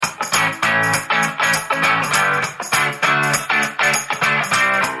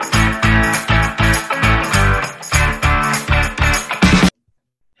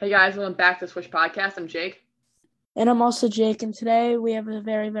guys, welcome back to the Switch Podcast. I'm Jake. And I'm also Jake, and today we have a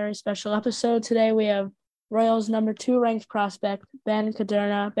very, very special episode. Today we have Royals number 2 ranked prospect, Ben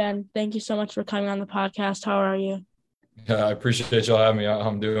Kudrna. Ben, thank you so much for coming on the podcast. How are you? Yeah, I appreciate y'all having me.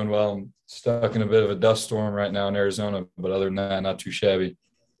 I'm doing well. I'm stuck in a bit of a dust storm right now in Arizona, but other than that, not too shabby.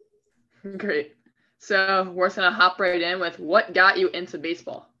 Great. So we're just going to hop right in with what got you into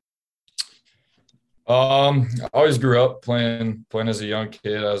baseball? I always grew up playing as a young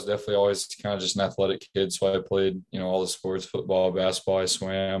kid. I was definitely always kind of just an athletic kid. So I played, all the sports, football, basketball, I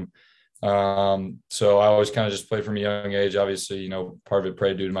swam. So I always kind of just played from a young age. Obviously, part of it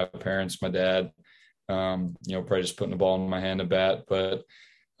probably due to my parents, my dad, probably just putting the ball in my hand and bat. But,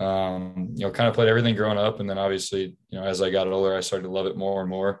 kind of played everything growing up. And then obviously, as I got older, I started to love it more and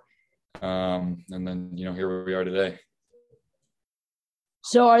more. And then, here we are today.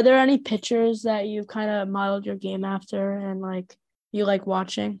 So are there any pitchers that you've kind of modeled your game after and you like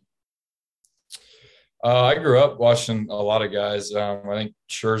watching? I grew up watching a lot of guys. I think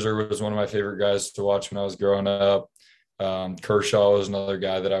Scherzer was one of my favorite guys to watch when I was growing up. Kershaw was another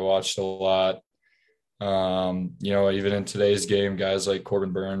guy that I watched a lot. Even in today's game, guys like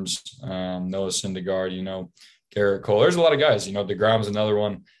Corbin Burns, Noah Syndergaard, Garrett Cole. There's a lot of guys. DeGrom's another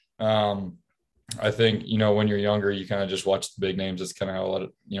one. I think, when you're younger, you kind of just watch the big names. That's kind of how a lot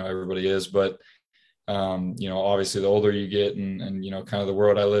of, everybody is. But, obviously the older you get and kind of the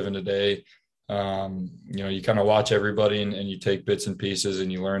world I live in today, you kind of watch everybody and you take bits and pieces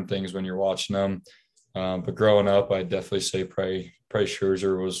and you learn things when you're watching them. But growing up, I'd definitely say probably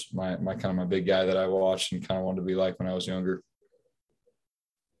Scherzer was my kind of my big guy that I watched and kind of wanted to be like when I was younger.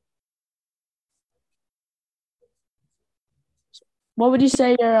 What would you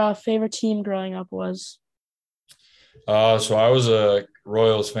say your favorite team growing up was? So I was a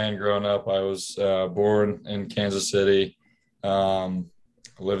Royals fan growing up. I was born in Kansas City,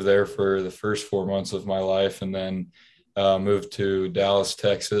 lived there for the first 4 months of my life, and then moved to Dallas,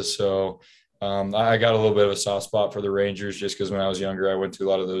 Texas. So I got a little bit of a soft spot for the Rangers just because when I was younger, I went to a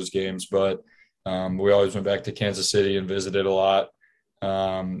lot of those games. But we always went back to Kansas City and visited a lot.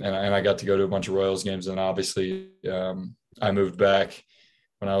 And I got to go to a bunch of Royals games. And obviously I moved back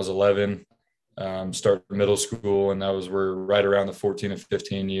when I was 11, started middle school, and that was right around the 14 and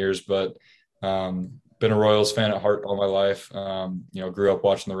 15 years. But been a Royals fan at heart all my life. Grew up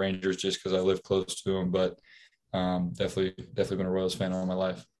watching the Rangers just because I lived close to them, but definitely been a Royals fan all my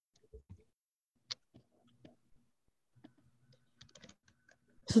life.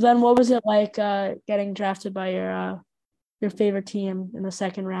 So then what was it like getting drafted by your favorite team in the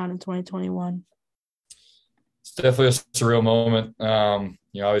second round in 2021? It's definitely a surreal moment.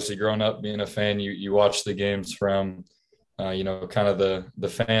 Obviously growing up, being a fan, you watch the games from, kind of the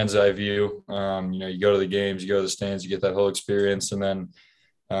fans' eye view. You go to the games, you go to the stands, you get that whole experience. And then,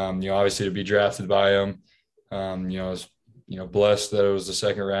 obviously to be drafted by them, I was, blessed that it was the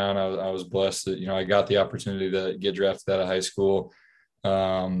second round. I was blessed that, I got the opportunity to get drafted out of high school.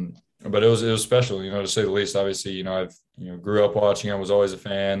 But it was special, to say the least. Obviously, I've, grew up watching. I was always a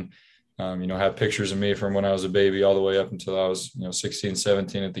fan. Have pictures of me from when I was a baby all the way up until I was, 16,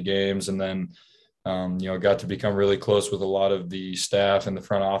 17 at the games. And then, got to become really close with a lot of the staff in the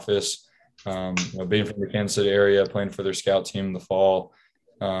front office, being from the Kansas City area, playing for their scout team in the fall.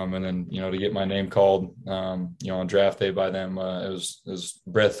 And then, to get my name called, on draft day by them, it was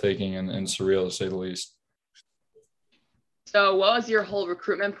breathtaking and surreal to say the least. So what was your whole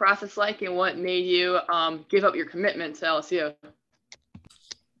recruitment process like, and what made you give up your commitment to LSU?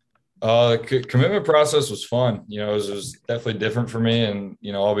 Commitment process was fun. It was definitely different for me. And,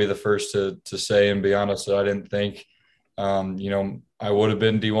 I'll be the first to say and be honest that I didn't think, I would have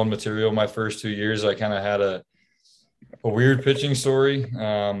been D1 material my first 2 years. I kind of had a weird pitching story.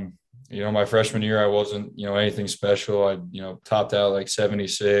 My freshman year, I wasn't, anything special. I, topped out like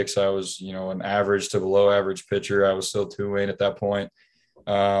 76. I was, an average to below average pitcher. I was still two-lane at that point.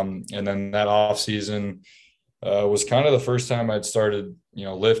 And then that off season was kind of the first time I'd started,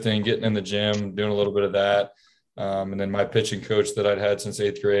 lifting, getting in the gym, doing a little bit of that. And then my pitching coach that I'd had since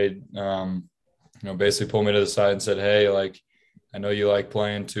 8th grade, basically pulled me to the side and said, "Hey, I know you like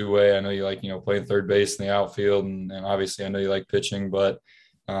playing two-way. I know you like, playing third base in the outfield. And obviously I know you like pitching, but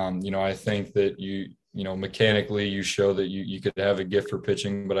I think that mechanically you show that you could have a gift for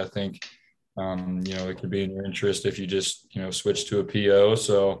pitching, but I think, it could be in your interest if you just, switch to a PO."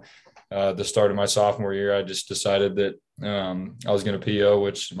 So the start of my sophomore year, I just decided that I was going to PO,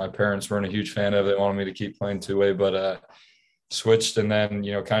 which my parents weren't a huge fan of. They wanted me to keep playing two-way, but switched and then,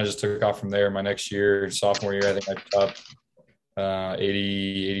 kind of just took off from there. My next year, sophomore year, I think I topped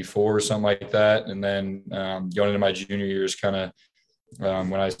 80, 84 or something like that. And then going into my junior year is kind of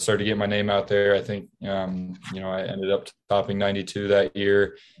when I started to get my name out there, I think, I ended up topping 92 that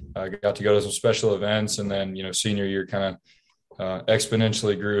year. I got to go to some special events, and then, senior year kind of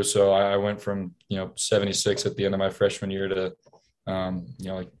exponentially grew. So I went from, 76 at the end of my freshman year to,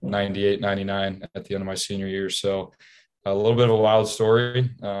 like 98, 99 at the end of my senior year. So a little bit of a wild story.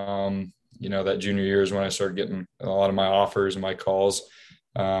 That junior year is when I started getting a lot of my offers and my calls.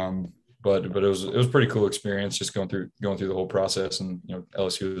 But it was a pretty cool experience just going through the whole process. And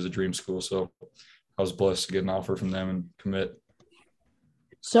LSU was a dream school, so I was blessed to get an offer from them and commit.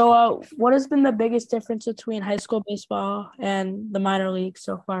 So what has been the biggest difference between high school baseball and the minor league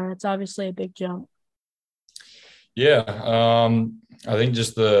so far? It's obviously a big jump. Yeah, I think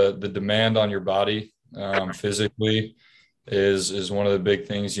just the demand on your body physically is one of the big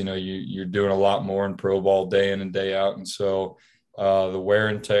things. You're doing a lot more in pro ball day in and day out, and so the wear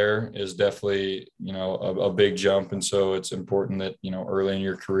and tear is definitely a big jump. And so it's important that early in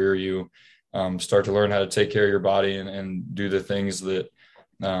your career you start to learn how to take care of your body and do the things that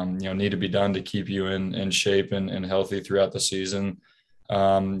need to be done to keep you in shape and healthy throughout the season.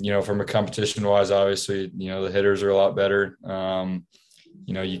 From a competition wise, obviously, the hitters are a lot better.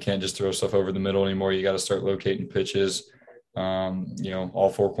 You can't just throw stuff over the middle anymore. You got to start locating pitches, all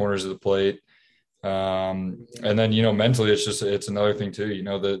four corners of the plate. And then, mentally, it's another thing too.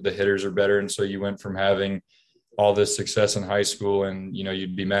 The hitters are better. And so you went from having all this success in high school and,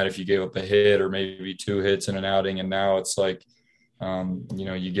 you'd be mad if you gave up a hit or maybe two hits in an outing. And now it's like,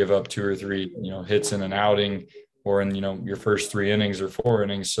 you give up two or three, hits in an outing or in, your first 3 innings or 4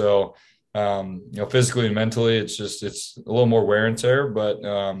 innings. So, physically and mentally, it's a little more wear and tear, but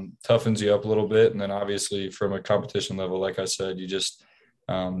toughens you up a little bit. And then obviously from a competition level, like I said, you just,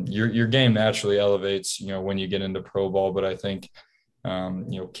 your game naturally elevates, when you get into pro ball. But I think,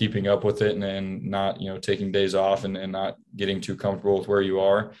 keeping up with it and not, taking days off and not getting too comfortable with where you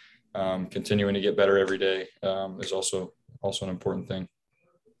are, continuing to get better every day is also an important thing.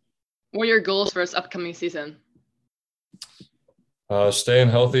 What are your goals for this upcoming season? Staying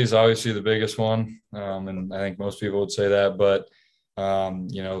healthy is obviously the biggest one. And I think most people would say that, but,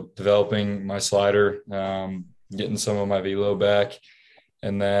 developing my slider, getting some of my velo back.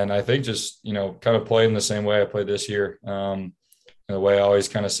 And then I think just, kind of playing the same way I played this year. And the way I always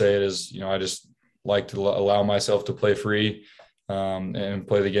kind of say it is, I just like to allow myself to play free and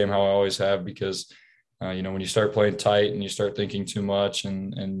play the game how I always have, because, when you start playing tight and you start thinking too much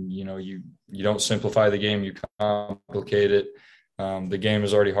and you don't simplify the game, you complicate it. The game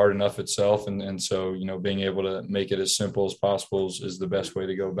is already hard enough itself. And so, being able to make it as simple as possible is the best way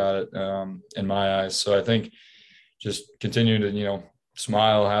to go about it in my eyes. So I think just continue to,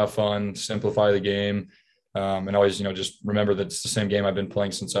 smile, have fun, simplify the game, and always, just remember that it's the same game I've been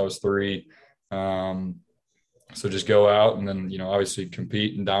playing since I was 3. So just go out and then, obviously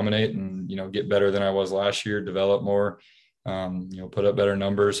compete and dominate and, get better than I was last year, develop more, put up better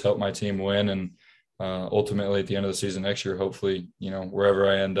numbers, help my team win. And ultimately at the end of the season next year, hopefully, wherever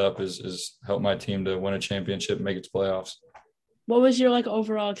I end up is help my team to win a championship and make it to playoffs. What was your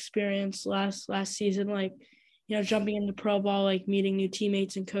overall experience last season? Jumping into pro ball, meeting new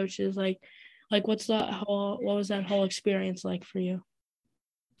teammates and coaches, what was that whole experience like for you?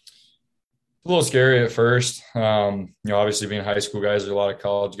 A little scary at first. Obviously being high school guys, there's a lot of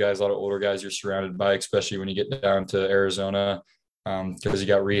college guys, a lot of older guys you're surrounded by, especially when you get down to Arizona, because you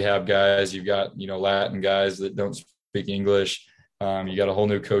got rehab guys, you've got, Latin guys that don't speak English. You got a whole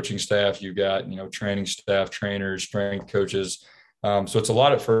new coaching staff. You've got, training staff, trainers, strength coaches. So it's a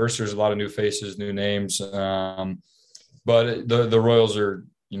lot at first. There's a lot of new faces, new names. But the Royals are,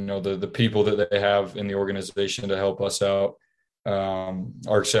 the people that they have in the organization to help us out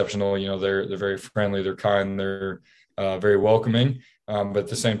are exceptional. They're very friendly, they're kind, they're very welcoming. But at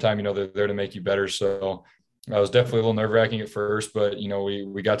the same time, they're there to make you better. So I was definitely a little nerve-wracking at first, but,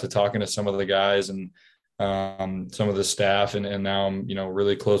 we got to talking to some of the guys and some of the staff, and now I'm,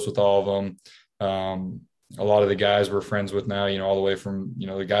 really close with all of them. A lot of the guys we're friends with now, all the way from,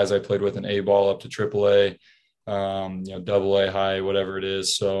 the guys I played with in A ball up to AAA, double A, high, whatever it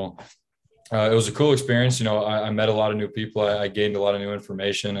is. So it was a cool experience. I met a lot of new people. I gained a lot of new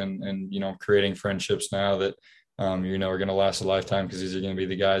information and creating friendships now that, are going to last a lifetime, because these are going to be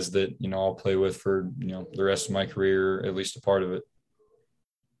the guys that, I'll play with for, the rest of my career, at least a part of it.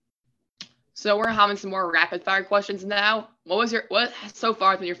 So we're having some more rapid fire questions now. What so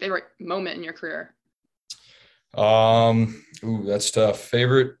far has been your favorite moment in your career? That's tough.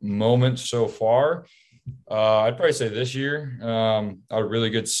 Favorite moment so far? I'd probably say this year. A really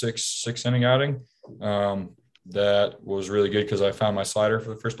good six inning outing. That was really good because I found my slider for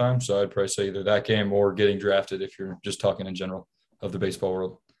the first time. So I'd probably say either that game or getting drafted, if you're just talking in general. of the baseball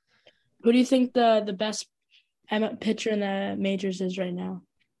world. Who do you think the best pitcher in the majors is right now?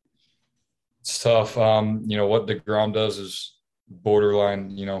 It's tough. What DeGrom does is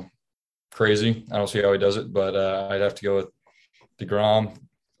borderline, crazy. I don't see how he does it, but I'd have to go with DeGrom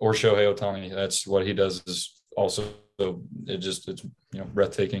or Shohei Ohtani. That's what he does is also it's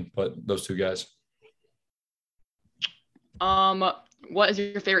breathtaking. But those two guys. What is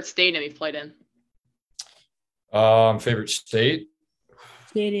your favorite stadium you've played in? Favorite state?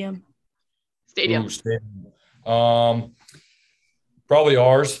 Stadium. Ooh, stadium. Probably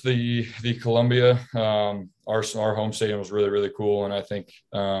ours, the Columbia. Our home stadium was really, really cool, and I think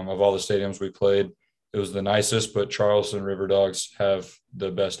of all the stadiums we played, it was the nicest. But Charleston River Dogs have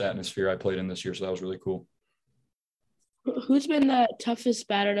the best atmosphere I played in this year, so that was really cool. Who's been the toughest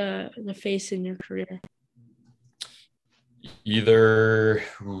batter to face in your career? Either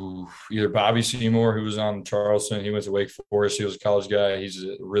Bobby Seymour, who was on Charleston, he went to Wake Forest. He was a college guy. He's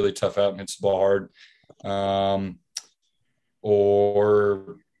really tough out and hits the ball hard.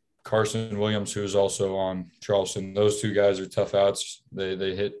 Or Carson Williams, who's also on Charleston. Those two guys are tough outs.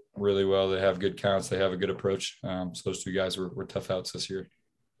 They hit really well. They have good counts. They have a good approach. So those two guys were tough outs this year.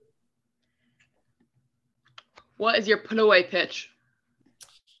 What is your put-away pitch?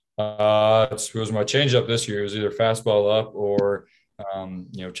 It was my changeup this year. It was either fastball up or,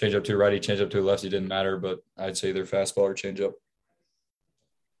 changeup to righty, changeup to lefty. Didn't matter, but I'd say either fastball or changeup.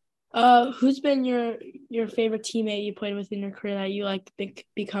 Who's been your favorite teammate you played with in your career that you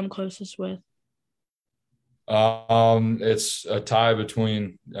become closest with? It's a tie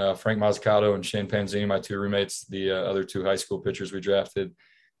between Frank Mazzucato and Shane Panzini, my two roommates, the other two high school pitchers we drafted.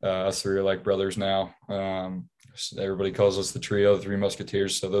 Us three are like brothers now. Everybody calls us the trio, the Three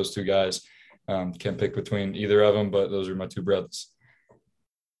Musketeers. So those two guys, can't pick between either of them, but those are my two brothers.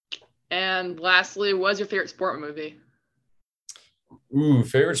 And lastly, what's your favorite sport movie? Ooh,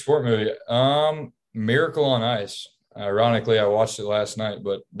 favorite sport movie? Miracle on Ice. Ironically, I watched it last night,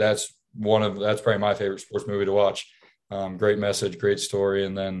 but that's probably my favorite sports movie to watch. Great message, great story,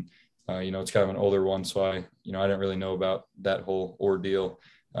 and then it's kind of an older one, so I didn't really know about that whole ordeal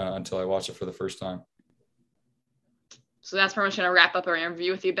until I watched it for the first time. So that's pretty much going to wrap up our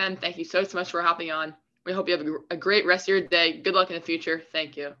interview with you, Ben. Thank you so much for hopping on. We hope you have a great rest of your day. Good luck in the future.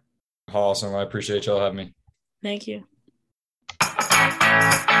 Thank you. Awesome. I appreciate y'all having me. Thank you.